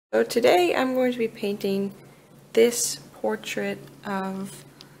So today I'm going to be painting this portrait of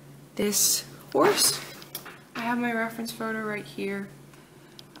this horse. I have my reference photo right here.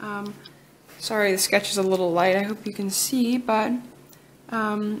 Sorry the sketch is a little light, I hope you can see, but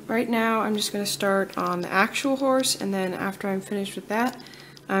right now I'm just going to start on the actual horse, and then after I'm finished with that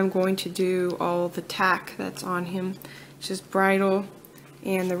I'm going to do all the tack that's on him, which is bridle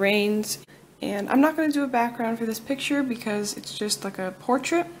and the reins. And I'm not going to do a background for this picture because it's just like a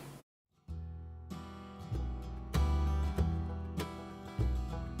portrait.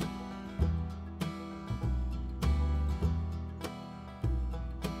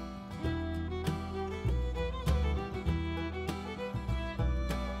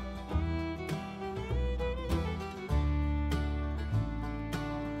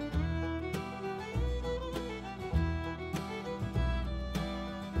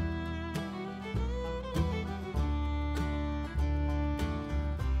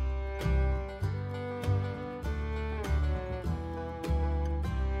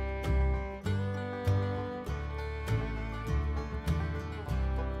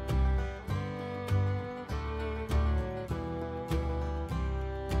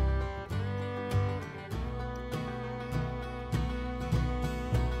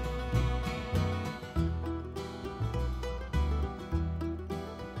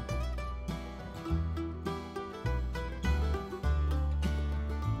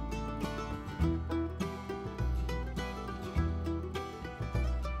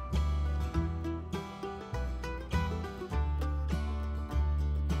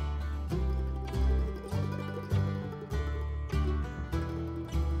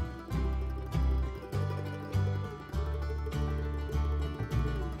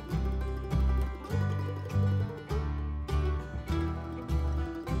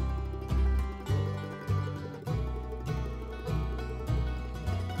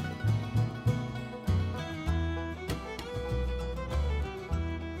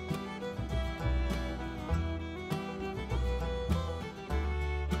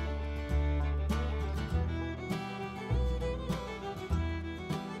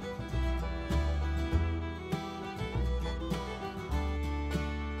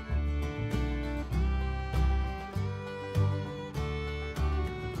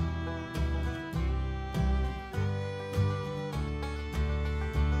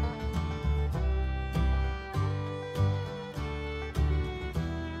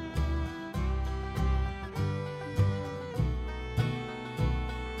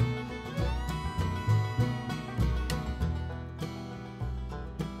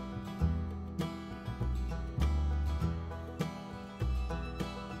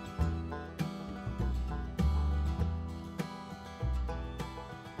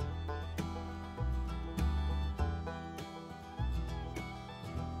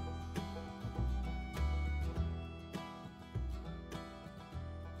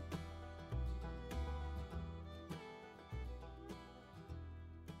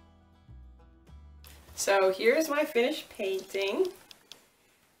 So here's my finished painting.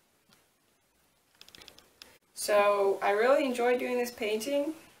 So I really enjoyed doing this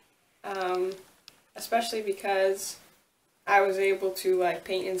painting, especially because I was able to like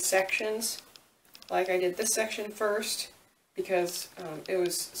paint in sections. Like I did this section first because it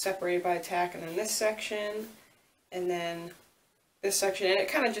was separated by a tack, and then this section, and then this section, and it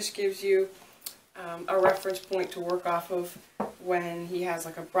kind of just gives you a reference point to work off of when he has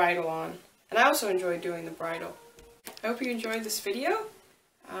like a bridle on. And I also enjoyed doing the bridle. I hope you enjoyed this video.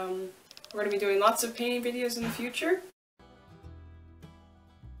 We're going to be doing lots of painting videos in the future.